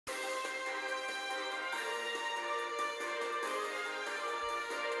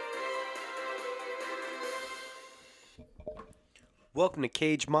Welcome to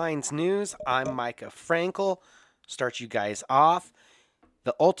Cage Minds News. I'm Micah Frankel. Start you guys off.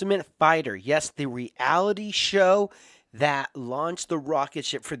 The Ultimate Fighter, yes, the reality show that launched the rocket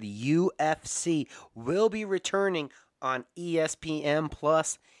ship for the UFC, will be returning on ESPN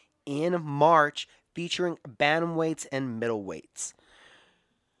Plus in March, featuring bantamweights and middleweights.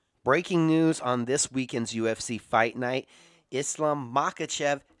 Breaking news on this weekend's UFC Fight Night: Islam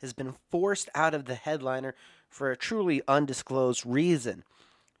Makhachev has been forced out of the headliner for a truly undisclosed reason.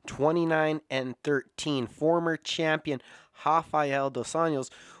 29-13 former champion Rafael dos Anjos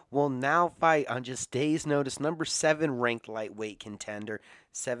will now fight on just days' notice number 7 ranked lightweight contender,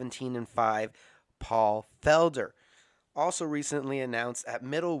 17-5 Paul Felder. Also recently announced at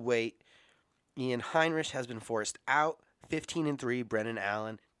middleweight, Ian Heinrich has been forced out. 15-3 Brendan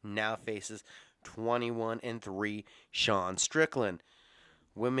Allen now faces 21-3 Sean Strickland.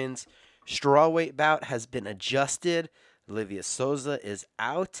 Women's strawweight bout has been adjusted. Olivia Souza is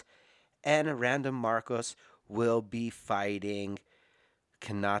out, and Random Marcos will be fighting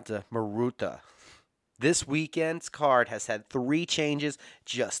Kanata Maruta. This weekend's card has had 3 changes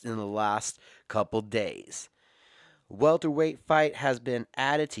just in the last couple days. Welterweight fight has been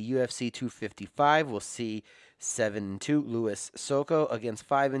added to UFC 255. We'll see 7-2 Louis Soko against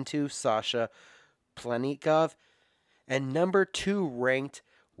 5-2 Sasha Planikov. And number 2 ranked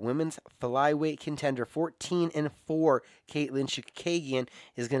women's flyweight contender, 14-4 Caitlin Chikagian,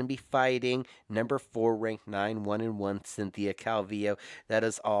 is going to be fighting number 4 ranked 9-1-1 Cynthia Calvillo. That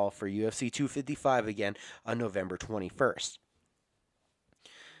is all for UFC 255 again on November 21st.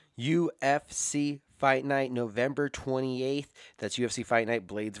 UFC Fight Night November 28th. That's UFC Fight Night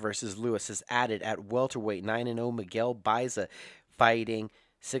Blades versus Lewis is added at welterweight. 9-0 Miguel Baiza fighting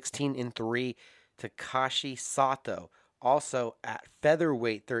 16-3 Takashi Sato. Also at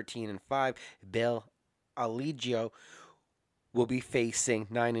featherweight 13-5 Bill Aligio will be facing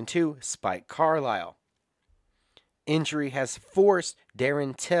 9-2 Spike Carlisle. Injury has forced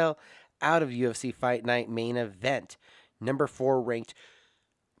Darren Till out of UFC Fight Night main event. Number 4 ranked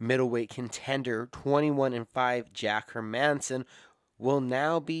middleweight contender 21-5 Jack Hermanson will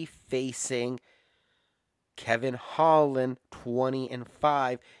now be facing Kevin Holland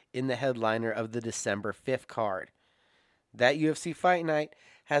 20-5 in the headliner of the December 5th card. That UFC Fight Night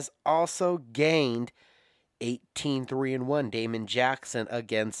has also gained 18-3-1 Damon Jackson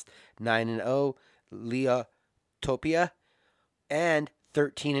against 9-0 Leah Topia, and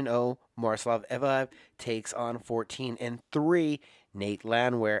 13-0 Miroslav Evliv takes on 14-3 Nate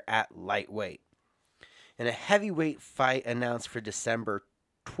Landwehr at lightweight. And a heavyweight fight announced for December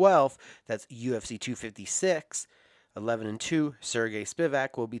 12th, that's UFC 256, 11-2 Sergey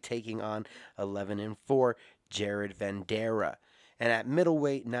Spivak will be taking on 11-4 Jared Vanderaa. And at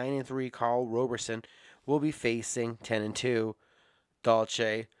middleweight, 9-3 Carl Roberson will be facing 10-2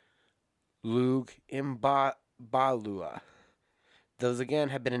 Dolce Lug Imbalua. Those again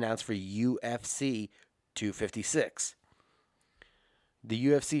have been announced for UFC 256. The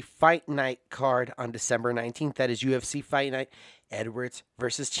UFC Fight Night card on December 19th, that is UFC Fight Night Edwards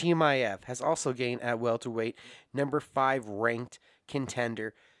versus Chimaev, has also gained at welterweight. Number 5 ranked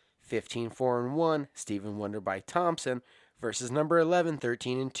contender 15-4-1 Stephen Wonderboy Thompson versus number 11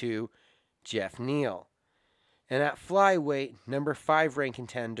 13-2 Jeff Neal. And at flyweight, number 5 ranked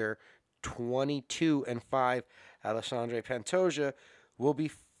contender 22-5 Alexandre Pantoja will be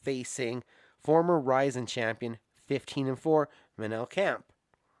facing former Rizin champion 15-4 Manel Camp.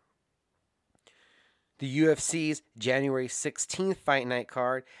 The UFC's January 16th Fight Night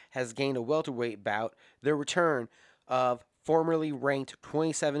card has gained a welterweight bout, the return of formerly ranked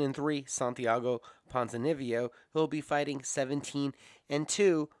 27-3 Santiago Ponzinibbio, who will be fighting 17-2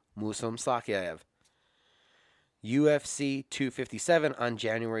 Muslim Sakhaev. UFC 257 on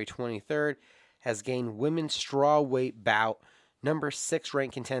January 23rd has gained women's strawweight bout, number 6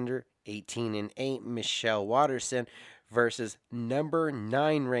 ranked contender 18-8 Michelle Waterson versus number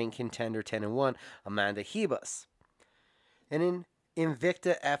 9 ranked contender 10-1 Amanda Ribas. And in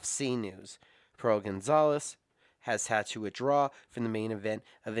Invicta FC news, Pearl Gonzalez has had to withdraw from the main event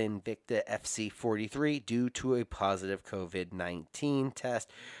of Invicta FC 43 due to a positive COVID-19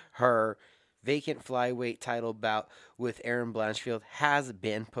 test. Her vacant flyweight title bout with Erin Blanchfield has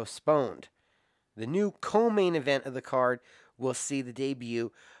been postponed. The new co-main event of the card will see the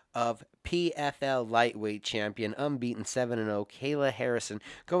debut of PFL lightweight champion, unbeaten 7-0 Kayla Harrison,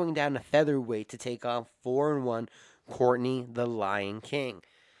 going down to featherweight to take on 4-1 Courtney the Lion King.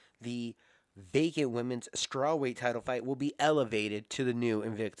 The vacant women's strawweight title fight will be elevated to the new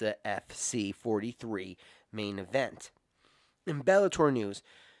Invicta FC 43 main event. In Bellator news,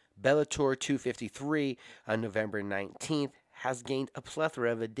 Bellator 253 on November 19th has gained a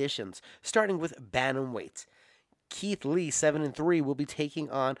plethora of additions, starting with bantamweights. Keith Lee, 7-3, will be taking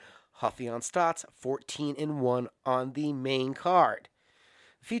on Raufeon Stots, 14-1 on the main card.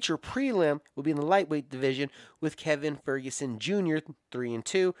 The feature prelim will be in the lightweight division with Kevin Ferguson Jr.,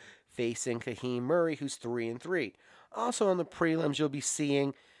 3-2, facing Kahim Murray, who's 3-3. Also on the prelims, you'll be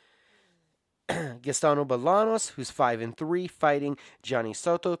seeing Gastano Bolanos, who's 5-3, fighting Johnny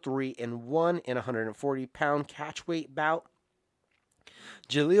Soto, 3-1 in a 140-pound catchweight bout.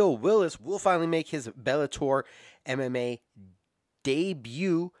 Jaleel Willis will finally make his Bellator MMA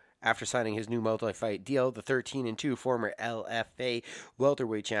debut after signing his new multi-fight deal. The 13-2 former LFA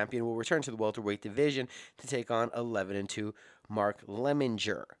welterweight champion will return to the welterweight division to take on 11-2 Mark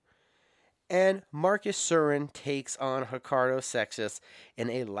Lemminger. And Marcus Surin takes on Ricardo Seixas in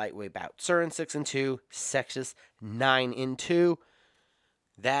a lightweight bout. Surin 6-2, Seixas 9-2.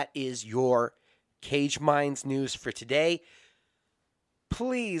 That is your Cage Minds news for today.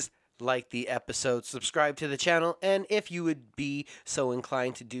 Please like the episode, subscribe to the channel, and if you would be so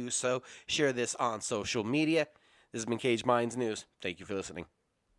inclined to do so, share this on social media. This has been Cage Minds News. Thank you for listening.